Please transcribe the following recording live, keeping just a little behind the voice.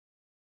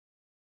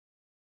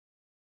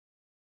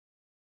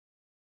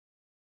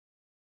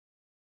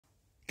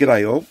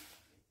G'day all,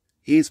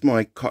 here's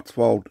my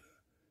Cotswold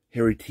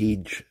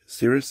Heritage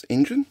Cirrus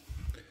engine.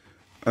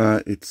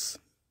 It's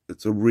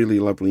a really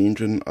lovely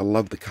engine. I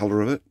love the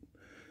colour of it.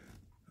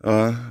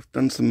 I've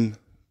done some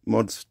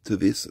mods to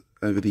this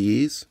over the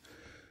years.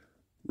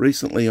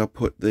 Recently I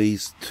put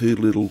these two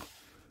little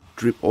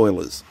drip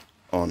oilers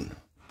on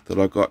that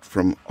I got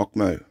from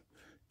Okmo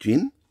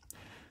Gin.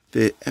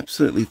 They're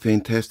absolutely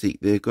fantastic.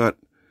 They've got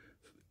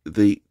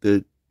the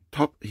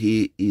top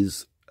here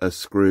is a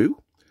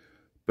screw,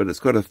 but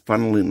it's got a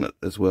funnel in it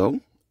as well,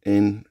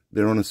 and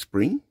they're on a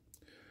spring.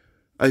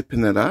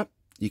 Open that up,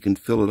 you can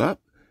fill it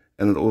up,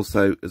 and it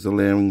also is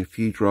allowing a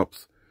few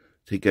drops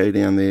to go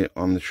down there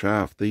on the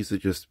shaft. These are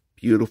just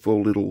beautiful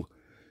little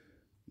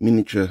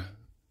miniature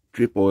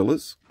drip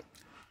oilers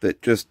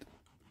that just,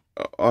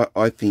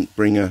 I think,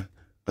 bring a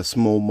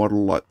small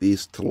model like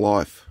this to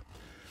life.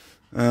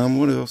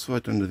 What else have I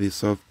done to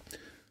this?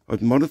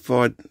 I've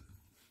modified,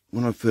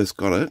 when I first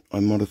got it,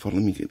 let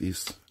me get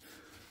this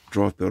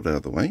drive belt out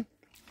of the way.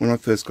 When I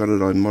first got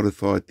it, I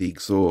modified the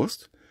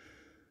exhaust.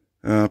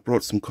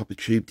 Brought some copper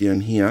tube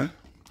down here,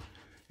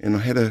 and I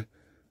had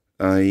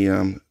a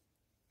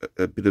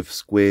bit of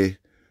square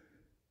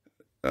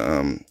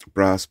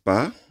brass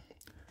bar,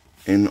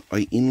 and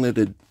I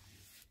inletted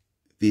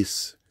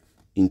this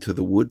into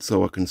the wood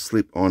so I can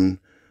slip on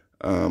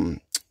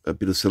a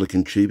bit of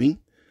silicone tubing,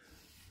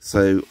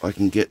 so I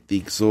can get the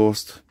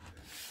exhaust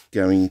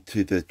going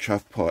to the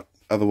chuff pot.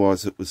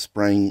 Otherwise it was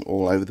spraying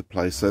all over the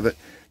place. So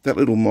that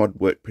little mod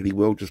worked pretty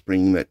well, just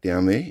bringing that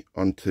down there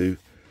onto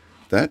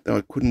that.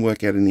 I couldn't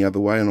work out any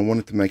other way, and I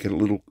wanted to make it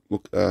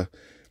look a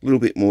little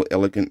bit more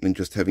elegant than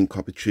just having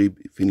copper tube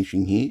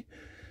finishing here.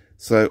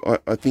 So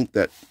I think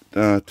that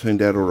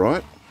turned out all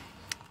right.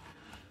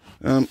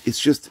 It's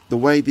just the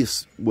way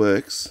this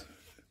works.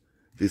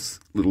 This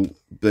little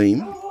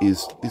beam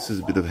is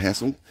a bit of a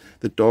hassle.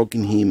 The dog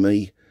can hear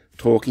me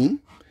talking,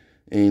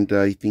 and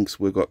he thinks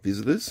we've got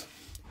visitors.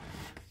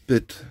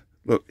 But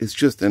look, it's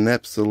just an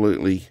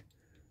absolutely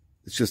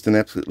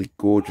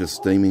gorgeous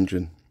steam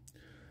engine.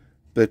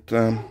 But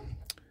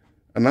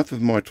enough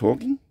of my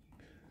talking.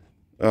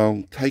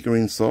 I'll take her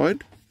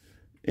inside,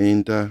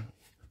 and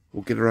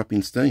we'll get her up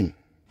in steam.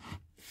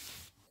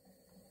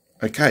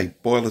 Okay,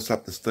 boil us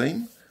up the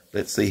steam.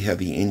 Let's see how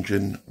the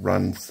engine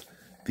runs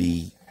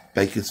the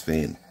baker's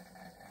fan.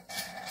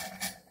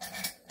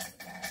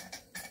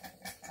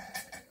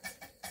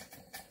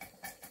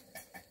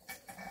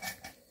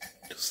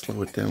 Just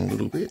slow it down a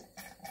little bit.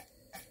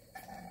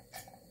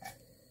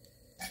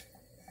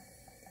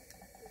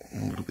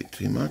 A little bit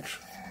too much.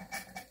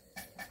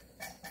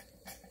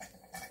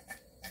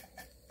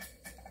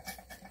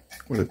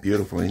 What a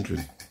beautiful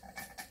engine.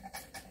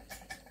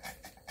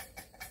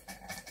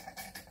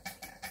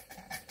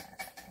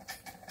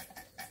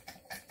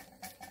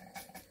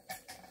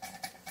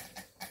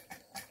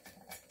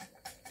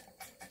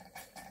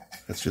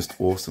 That's just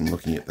awesome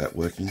looking at that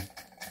working.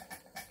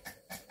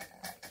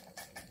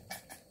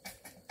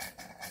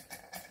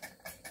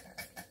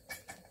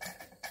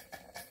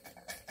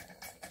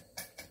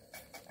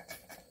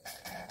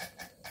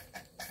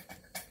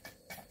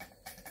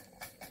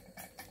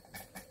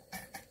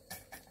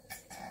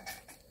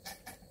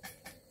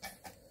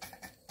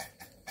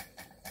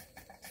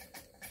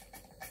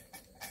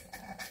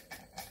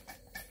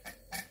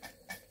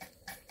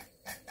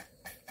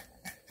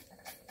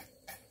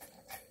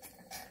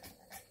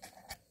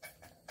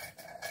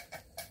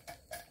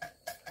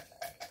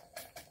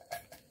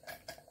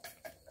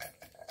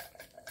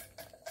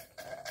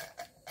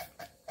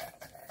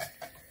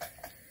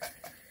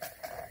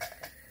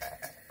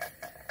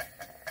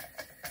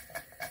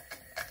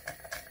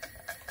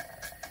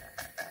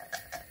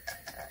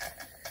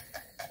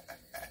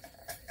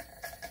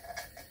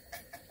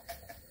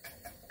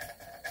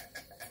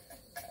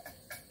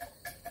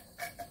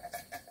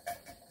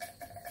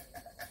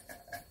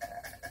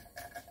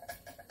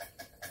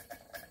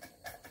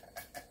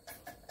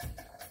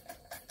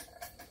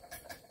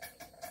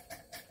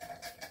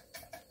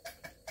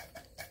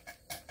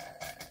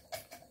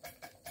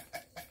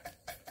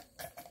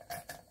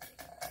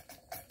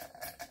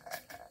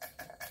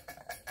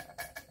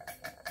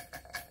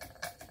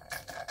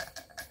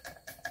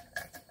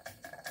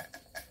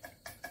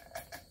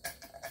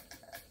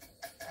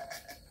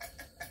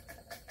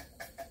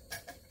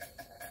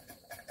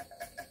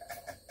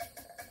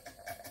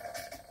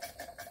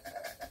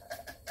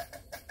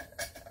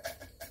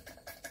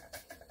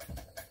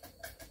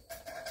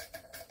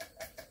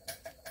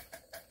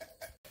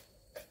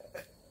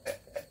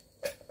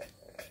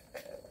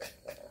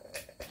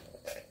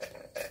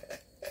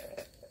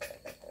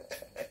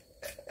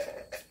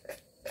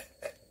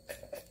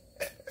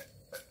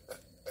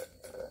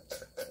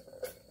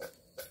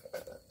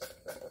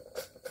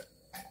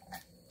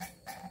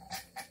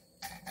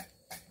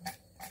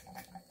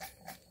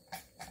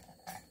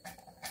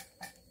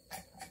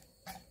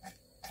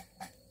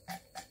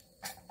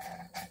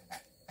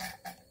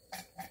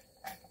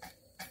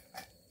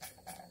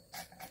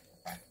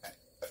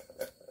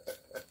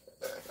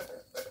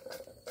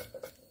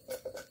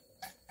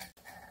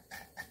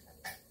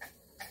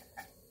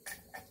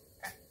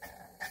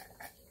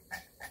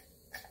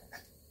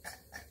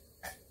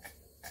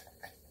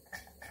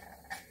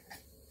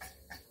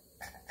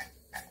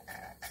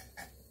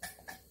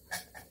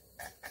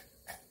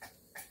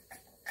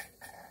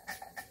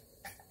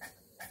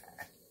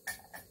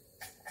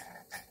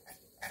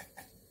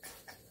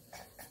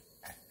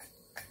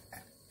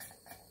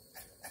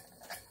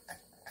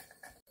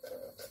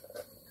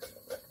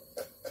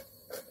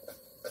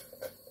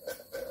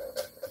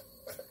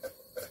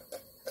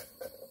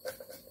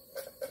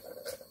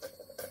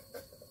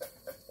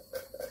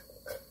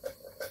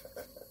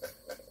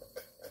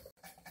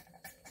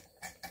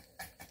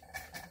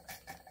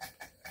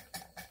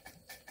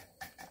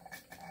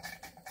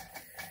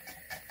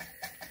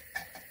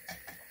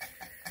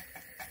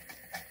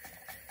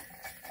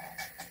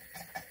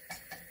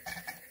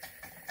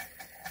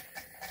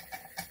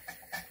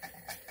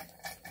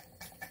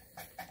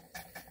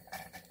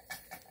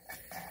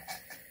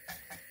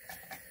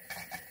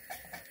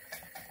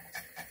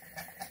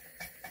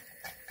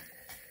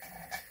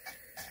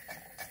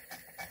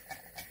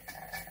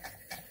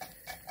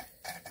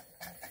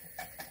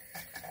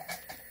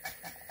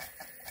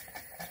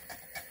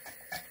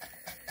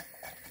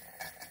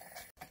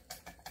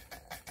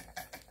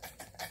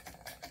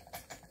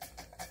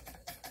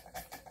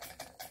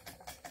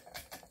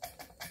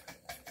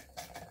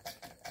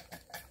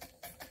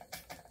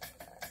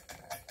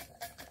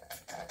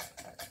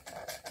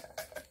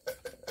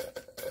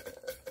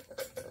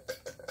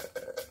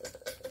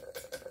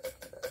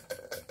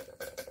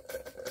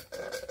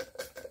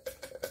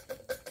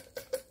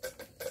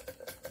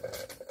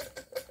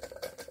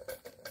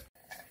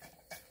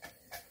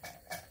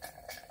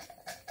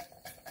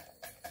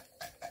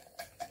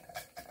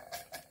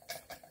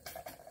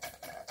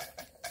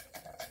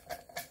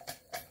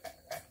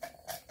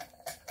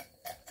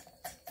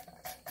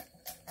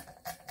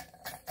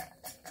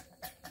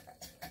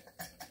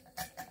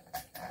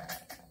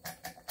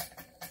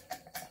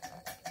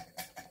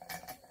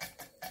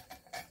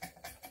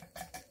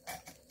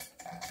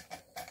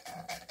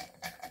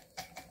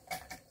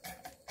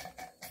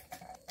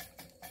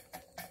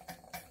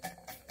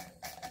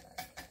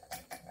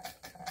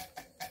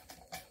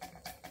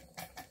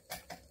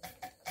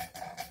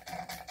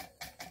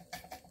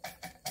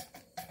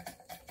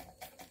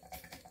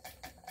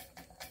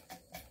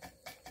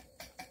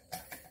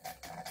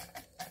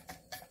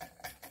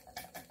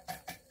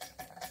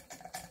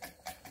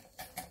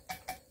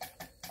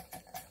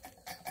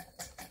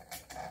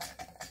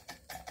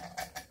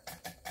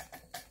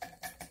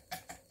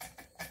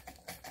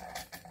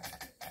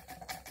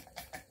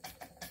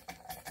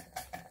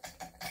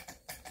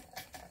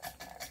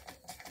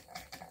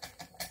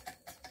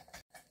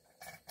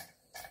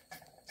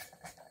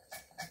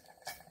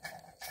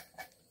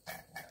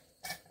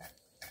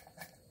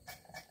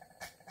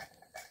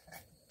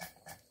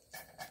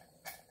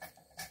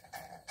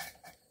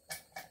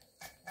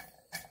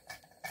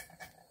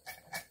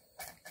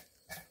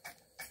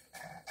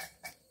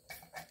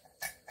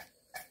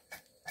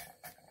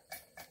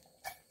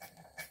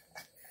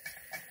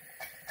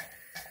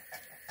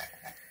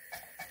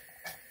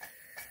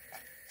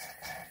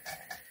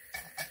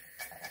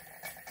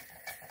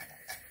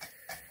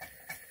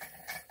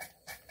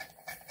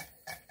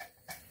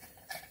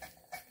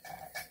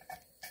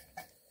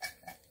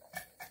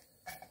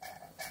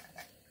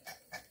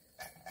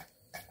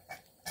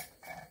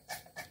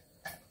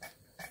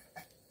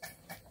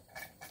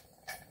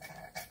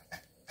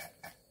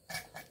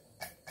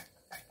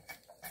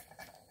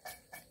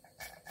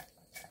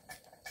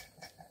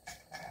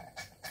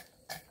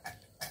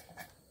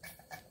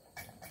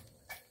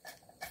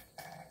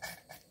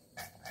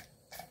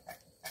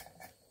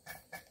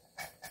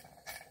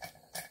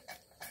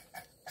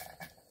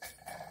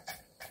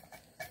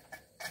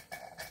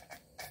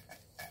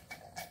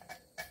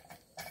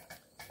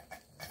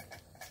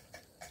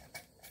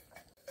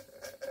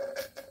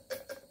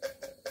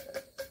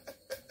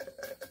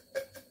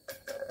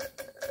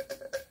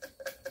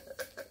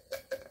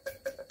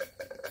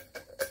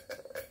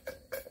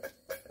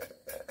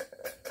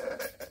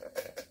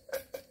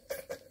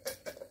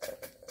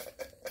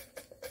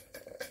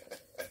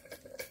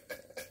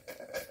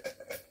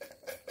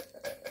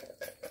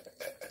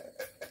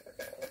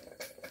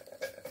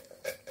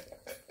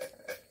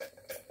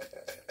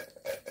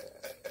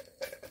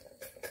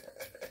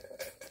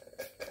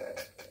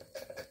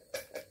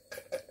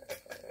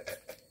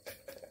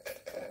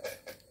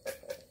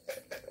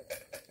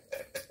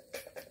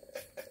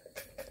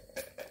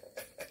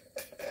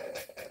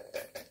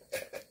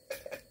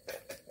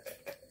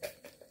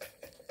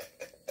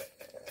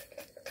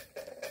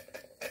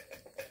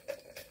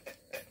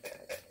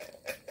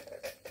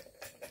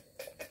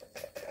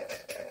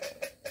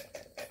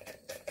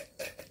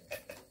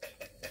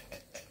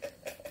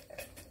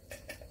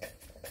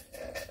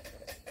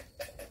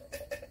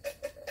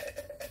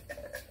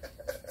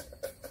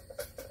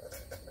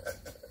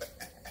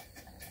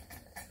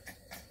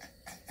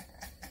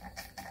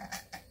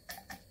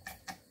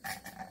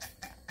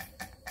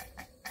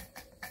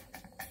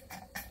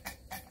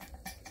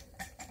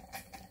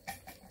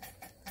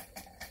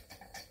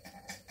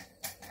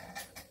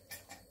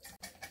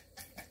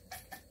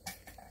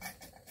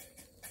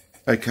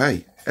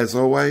 Okay, as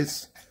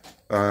always,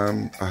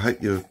 I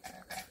hope you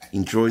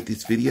enjoyed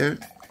this video.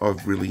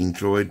 I've really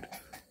enjoyed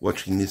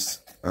watching this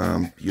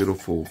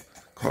beautiful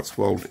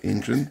Cotswold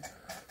engine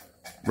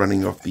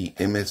running off the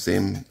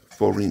MSM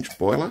 4-inch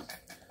boiler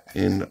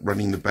and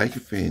running the Baker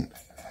fan.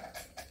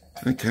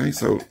 Okay,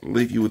 so I'll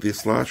leave you with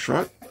this last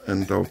shot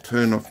and I'll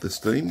turn off the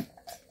steam.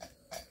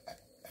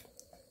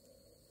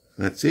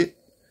 That's it.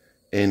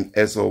 And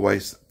as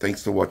always,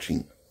 thanks for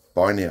watching.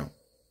 Bye now.